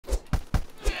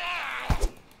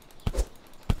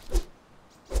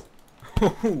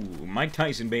Oh, Mike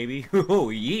Tyson, baby. Oh,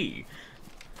 yee.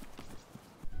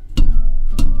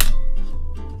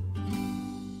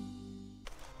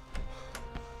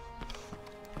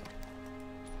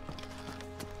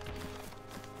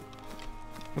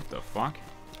 What the fuck?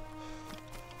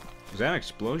 Was that an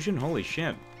explosion? Holy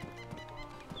shit.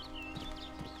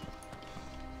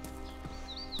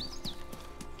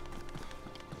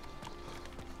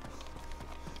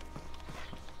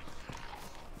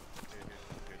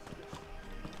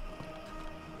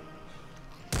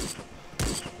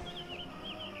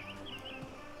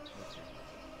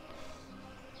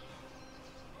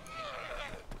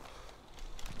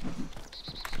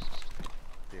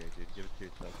 Give it to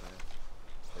yourself, man.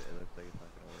 It looks like it's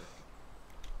not gonna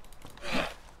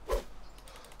work.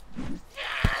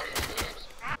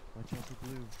 Watch out for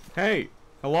blue. Hey!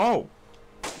 Hello!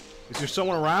 Is there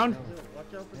someone around?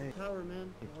 Watch out for the tower,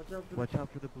 man. Watch out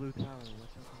for the blue tower. Watch out for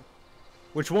the...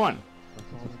 Which one? That's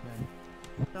all the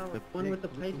bad. tower. The one with the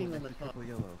piping on the top.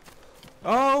 Yellow.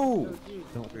 Oh!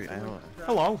 Don't worry, I don't.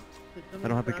 Hello! I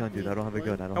don't have a gun, dude. I don't have a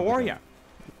gun. I don't. How are ya?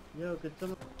 Yo, could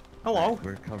someone... Hello!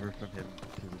 We're covered from him.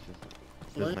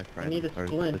 This is my friend. I need a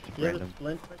splint. This is You have a random.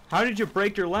 splint? How did you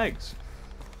break your legs?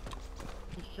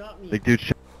 He shot me. Like, dude,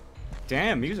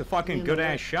 Damn, he was a fucking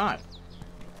good-ass shot.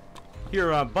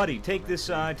 Here, buddy, take this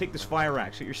fire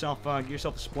axe. Get yourself a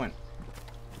splint.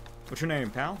 What's your name,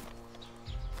 pal?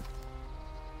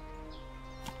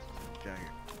 Jagger.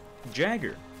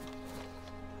 Jagger.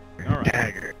 Alright.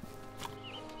 Jagger.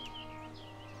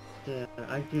 Yeah,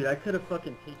 dude, I could have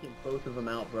fucking taken both of them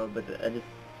out, bro, but I just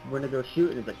went to go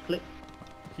shoot and it's like click.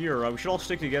 Here, we should all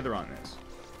stick together on this.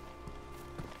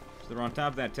 So they're on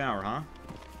top of that tower, huh?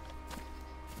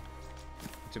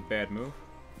 It's a bad move.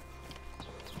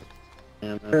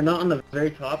 Yeah, they're not on the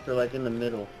very top, they're like in the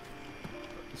middle.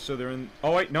 So they're in...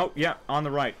 Oh, wait, no, yeah, on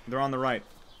the right. They're on the right.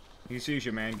 He sees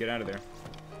you, man. Get out of there.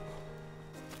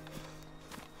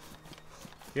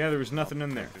 Yeah, there was nothing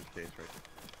in there.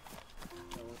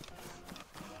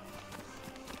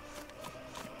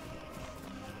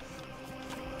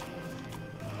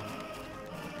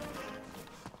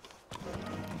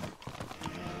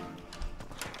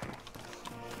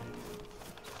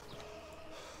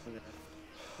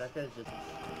 That guy's just...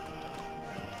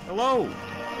 Hello!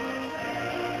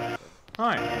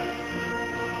 Hi.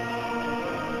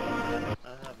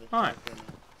 Hi.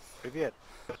 Привет.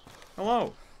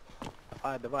 Hello.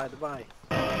 Давай.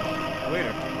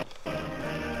 Later.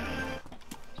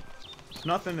 There's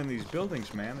nothing in these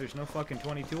buildings, man. There's no fucking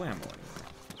 22 ammo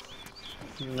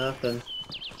anymore. Nothing.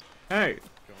 Hey!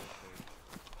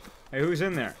 Hey, who's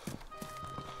in there?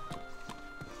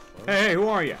 Hey, who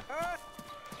are you?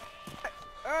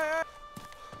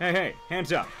 Hey,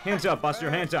 hands up. Hands up, Buster,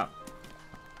 hands up.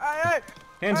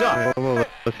 Hands up. Whoa,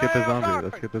 let's get the zombie.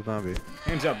 Let's get the zombie.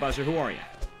 Hands up, Buster, who are you?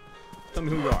 Tell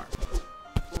me who you are.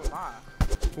 Who am I?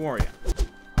 Who are you?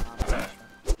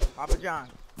 Papa John.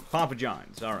 Papa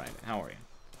John's. Alright, how are you?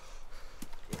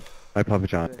 Hi, Papa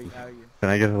John. How are you? Can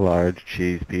I get a large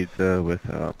cheese pizza with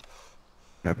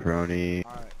pepperoni,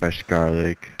 fresh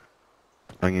garlic,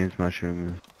 onions,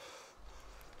 mushrooms?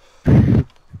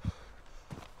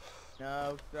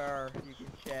 No, sir. You can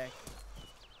check.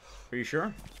 Are you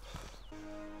sure?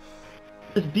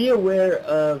 Just be aware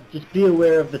of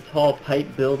the tall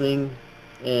pipe building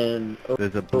and...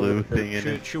 There's a blue thing in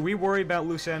it. Should we worry about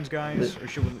loose ends, guys? Or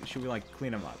should we like,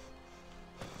 clean them up?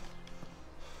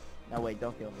 No, wait,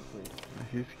 don't kill me, please.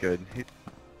 He's good.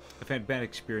 I've had bad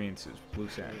experiences with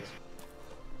loose ends.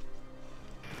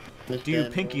 Understand. Do you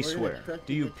pinky Well, we're gonna swear? trust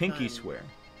Do you this pinky time. swear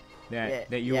Yeah,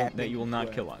 that you pinky will not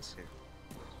swear. kill us?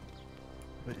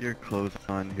 Put your clothes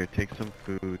on. Here, take some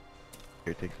food.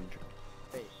 Here, take some drink.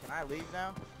 Wait, can I leave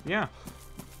now? Yeah.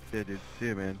 Yeah, dude. See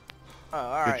you, man. Oh,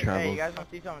 alright. Hey, travels. you guys want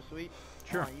to see something sweet?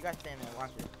 Sure. Hold on, you guys stand there. Watch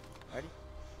this. Ready?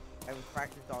 I was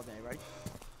practiced all day. Ready?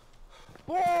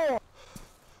 Boom!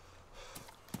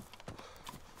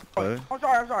 What?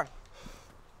 I'm sorry.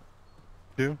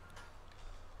 Two?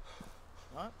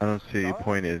 What? I don't see you Sorry?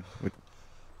 pointed. With...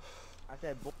 I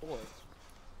said boy.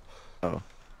 Oh.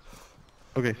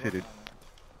 Okay, see you, dude.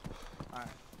 Alright.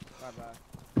 Bye-bye.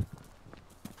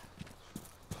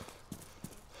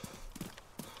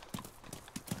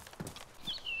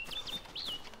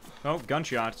 Oh,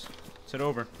 gunshots. Sit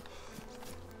over.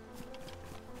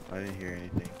 I didn't hear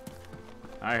anything.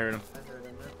 I heard him. I heard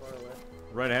him, they're far away.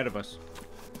 Right ahead of us.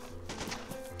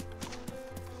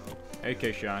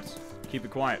 AK shots. Keep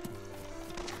it quiet.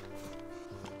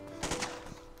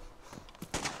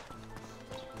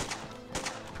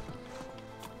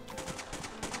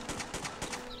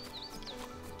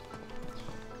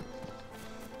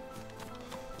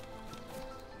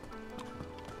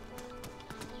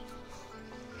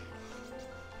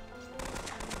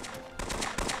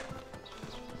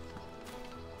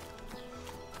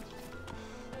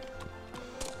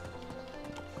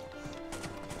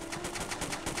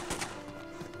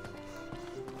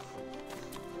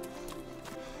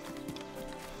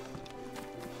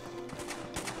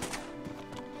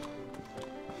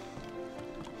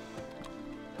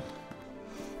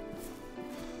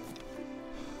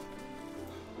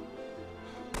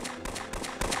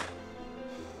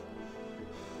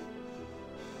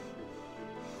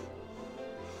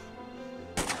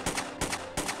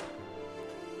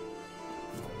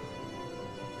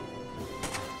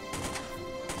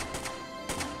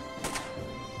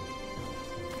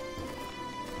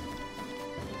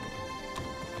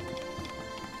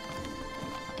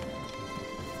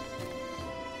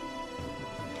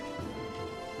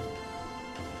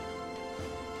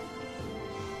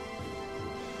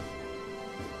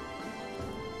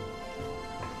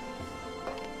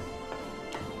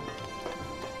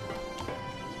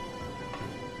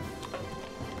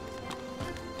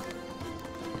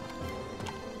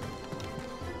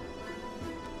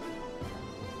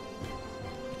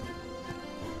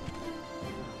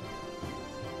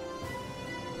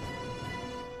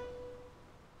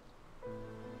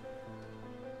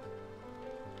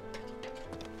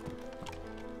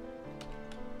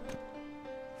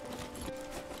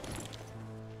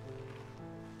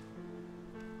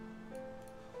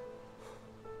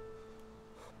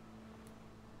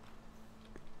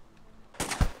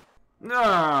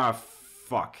 Ah,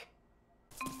 fuck.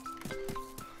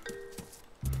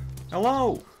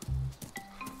 Hello?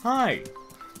 Hi.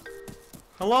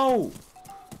 Hello?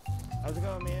 How's it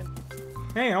going, man?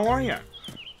 Hey, how are you?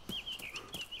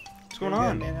 What's going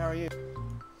on? Good, man. How are you?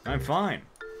 I'm fine.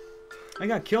 I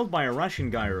got killed by a Russian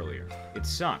guy earlier. It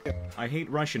sucked. I hate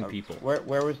Russian people. Where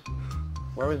was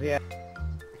he at?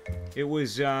 It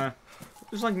was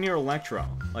like near Electro.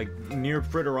 Like near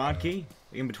Pritorodki.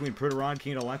 In between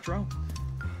Pritorodki and Electro.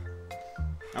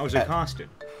 I was accosted.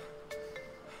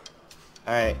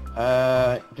 Alright,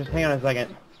 just hang on a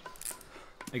second.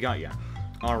 I got ya.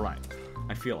 Alright.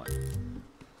 I feel it.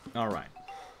 Alright.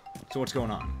 So what's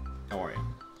going on? How are you?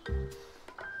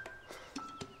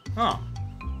 Oh.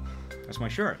 That's my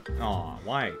shirt. Aw,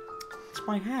 why? It's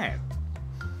my hat.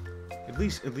 At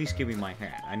least give me my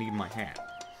hat. I need my hat.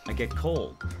 I get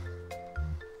cold.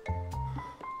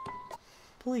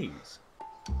 Please.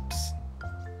 Psst.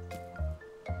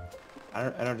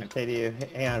 I don't just say to you,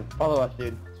 hang on, follow us,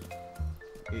 dude.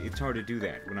 It's hard to do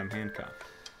that when I'm handcuffed.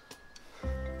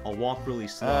 I'll walk really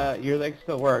slow. Your legs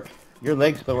still work. Your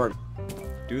legs still work.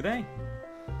 Do they?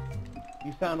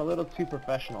 You sound a little too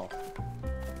professional.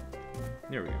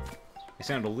 There we go. I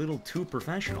sound a little too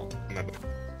professional.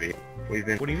 We've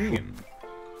been... What do you mean?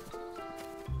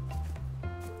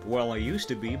 Well, I used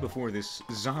to be before this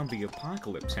zombie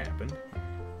apocalypse happened.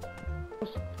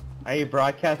 Are you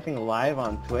broadcasting live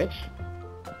on Twitch?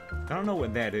 I don't know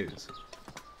what that is.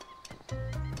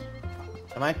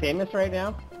 Am I famous right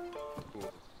now?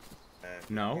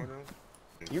 No?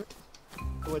 You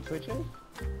know what Twitch is?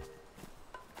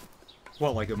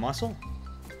 What, like a muscle?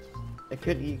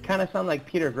 You kind of sound like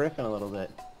Peter Griffin a little bit.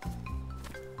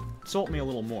 Insult me a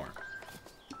little more.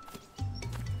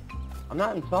 I'm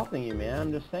not insulting you, man.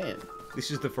 I'm just saying.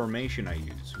 This is the formation I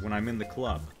use when I'm in the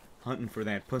club, hunting for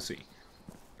that pussy.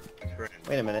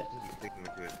 Wait a minute.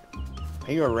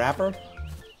 Are you a rapper?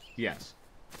 Yes.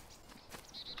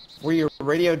 Were you a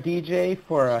radio DJ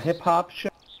for a hip-hop show?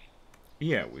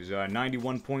 Yeah, it was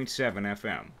 91.7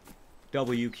 FM.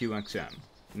 WQXM.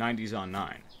 90s on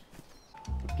 9.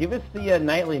 Give us the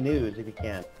nightly news if you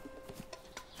can.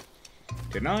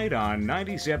 Tonight on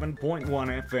 97.1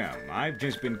 FM, I've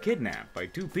just been kidnapped by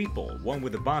two people, one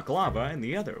with a baklava and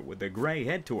the other with a gray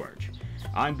head torch.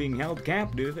 I'm being held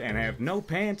captive and have no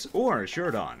pants or a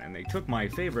shirt on, and they took my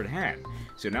favorite hat,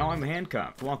 so now I'm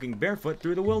handcuffed, walking barefoot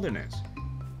through the wilderness.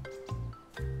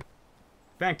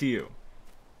 Back to you.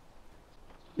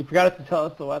 You forgot to tell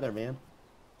us the weather, man.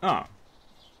 Oh.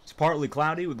 It's partly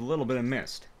cloudy with a little bit of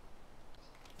mist.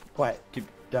 Quiet.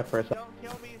 Duck for a second. Don't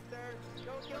kill me, sir.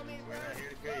 Don't kill me, sir.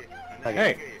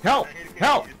 Hey, help!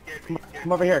 Help!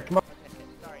 Come over here. Come over.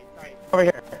 Sorry. Over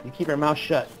here. You keep your mouth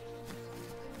shut.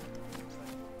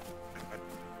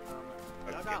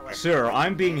 Sir,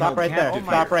 I'm being Stop held right there. captive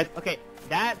Stop here. right. Okay,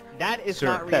 that is Sir.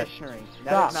 not reassuring.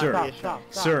 Stop. That is Sir. not reassuring.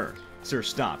 Stop. Sir,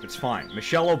 stop. It's fine.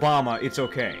 Michelle Obama, it's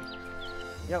okay.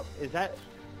 Yo, is that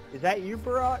you,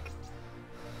 Barack?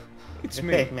 It's You're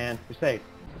me. safe, man. You're safe.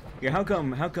 Yeah, how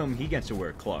come he gets to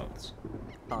wear clothes?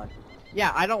 On.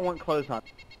 Yeah, I don't want clothes on.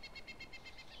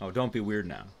 Oh, don't be weird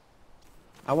now.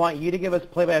 I want you to give us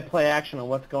play-by-play action on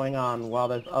what's going on while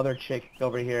this other chick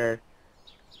over here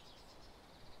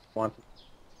wants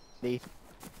me.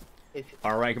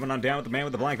 Alright, coming on down with the man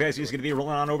with the black vest. He's going to be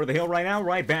rolling on over the hill right now,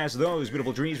 right past those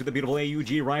beautiful trees with the beautiful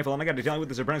AUG rifle. And I got to tell you, with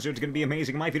the suppressor, it's going to be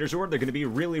amazing. My feet are sore. They're going to be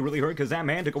really, really hurt because that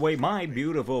man took away my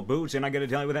beautiful boots. And I got to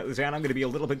tell you, without this hat, I'm going to be a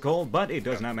little bit cold, but it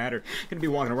does not matter. Going to be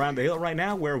walking around the hill right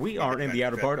now where we are in the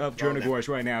outer part of Chernarus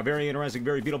right now. Very interesting,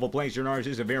 very beautiful place. Chernarus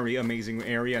is a very amazing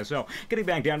area. So, getting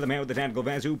back down to the man with the tactical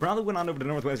vest who probably went on over to the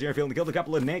Northwest Airfield and killed a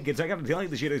couple of nakeds. I got to tell you,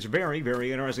 the shit is very,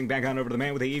 very interesting. Back on over to the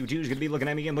man with the AUG who's going to be looking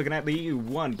at me and looking at the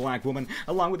one black woman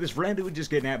along with his friend who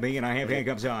just kidnapped me, and I have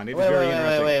handcuffs on. It is very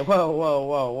interesting. Wait,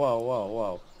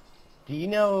 whoa. Do you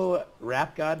know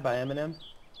Rap God by Eminem?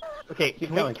 Okay, Keep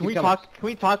can going, we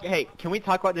keep talk? Hey, can we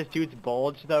talk about this dude's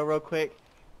bulge though, real quick?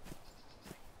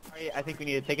 Sorry, I think we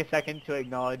need to take a second to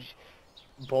acknowledge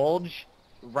bulge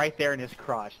right there in his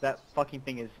crotch. That fucking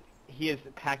thing he is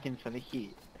packing some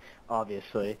heat,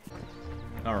 obviously.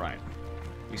 Alright.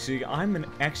 You see, I'm an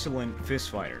excellent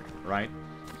fist fighter, right?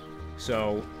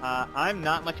 So I'm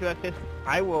not much of a fist.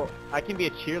 I can be a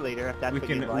cheerleader if that's what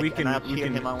you like, and I'll cheer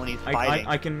him on when he's fighting.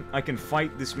 I can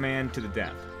fight this man to the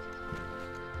death.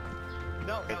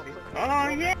 No. Oh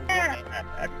yeah!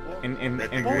 And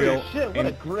Holy we'll shit! What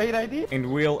a great idea! and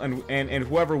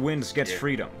whoever wins gets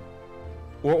freedom,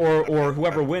 or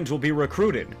whoever wins will be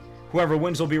recruited. Whoever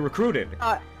wins will be recruited.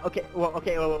 Okay. Well.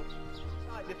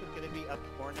 This is gonna be a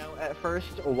porn porno at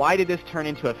first. Why did this turn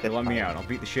into a Hey, fist let me fight? out. I'll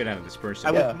beat the shit out of this person.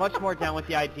 I Yeah. was much more down with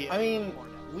the idea. I mean,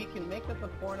 we can make this a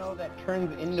porno that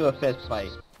turns into a fist fight.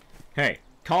 Hey,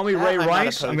 call me Ray I'm not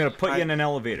Rice. I'm opposed. gonna put you in an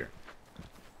elevator.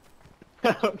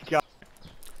 Oh God.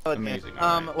 Amazing.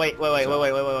 all right. Wait.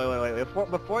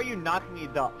 Before you knock me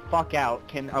the fuck out,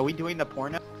 are we doing the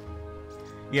porno?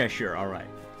 Yeah, sure. All right.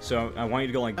 So I want you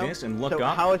to go like this and look so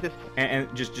up, how is this and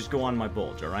just go on my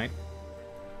bulge. All right.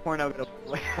 porno?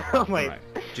 Wait. All right.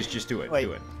 Just do it. Wait.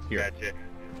 Do it. Here. Gotcha.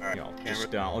 Alright, Yo, camera.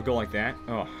 just I'll go like that.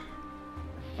 Oh.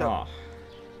 So, Oh.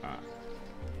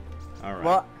 All right.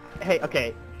 well, hey,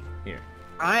 okay. Here.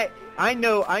 I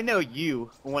know you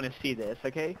want to see this,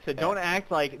 okay? So don't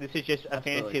act like this is just a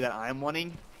Absolutely. fantasy that I'm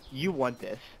wanting. You want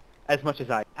this as much as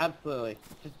I. Absolutely.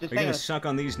 Just Are you hang gonna on. suck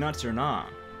on these nuts or not?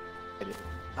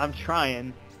 I'm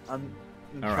trying. I'm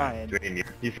All right. trying.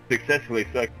 You successfully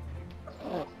sucked.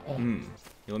 Hmm.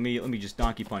 Let me just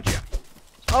donkey punch you.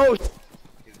 Oh,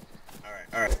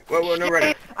 Alright. Whoa, no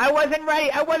ready. I wasn't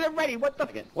ready. What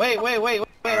the? Wait.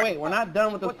 We're not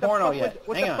done with this What the porno fuck yet.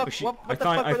 was, Hang what on. the fuck, She- what I the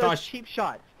thought- fuck I were thought those she- cheap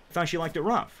shots? I thought she liked it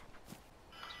rough.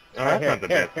 Oh, that's not the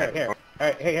best. Here.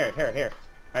 Alright, here.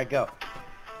 Alright, go.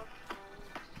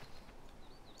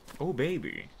 Oh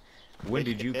baby, when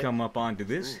did you come up onto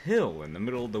this hill in the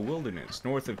middle of the wilderness,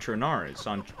 north of Chernarus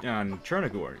on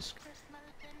Chernarus?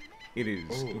 It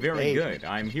is very baby. good.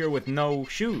 I'm here with no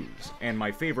shoes, and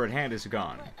my favorite hat is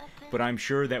gone. But I'm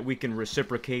sure that we can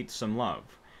reciprocate some love.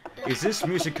 Is this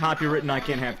music copywritten? I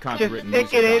can't have Just copywritten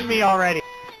stick music. it in me already.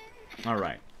 All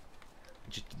right.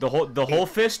 Just the whole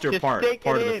fist or Just part stick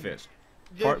of it the in. fist?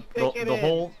 Just Part stick it in.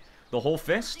 the whole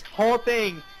fist? Whole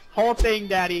thing,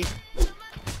 Daddy.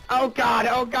 Oh God,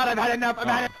 I've had enough. I've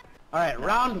had enough. Alright,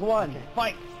 round one.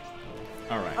 Fight.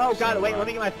 All right. Oh God, so, wait, let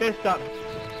me get my fist up.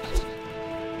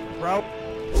 Bro.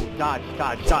 Oh, dodge.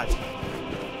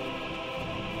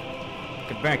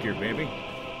 Get back here, baby.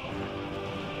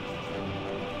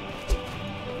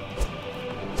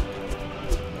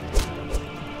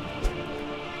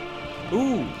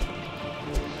 Ooh.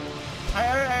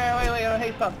 Alright, wait,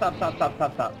 hey, stop.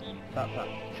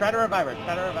 Try to revive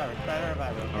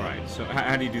her. All right. So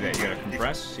how do you do that? You gotta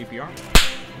compress CPR.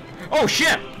 Oh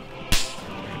shit!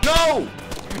 No!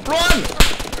 Run!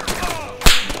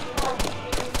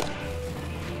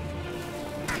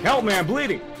 Help me! I'm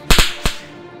bleeding.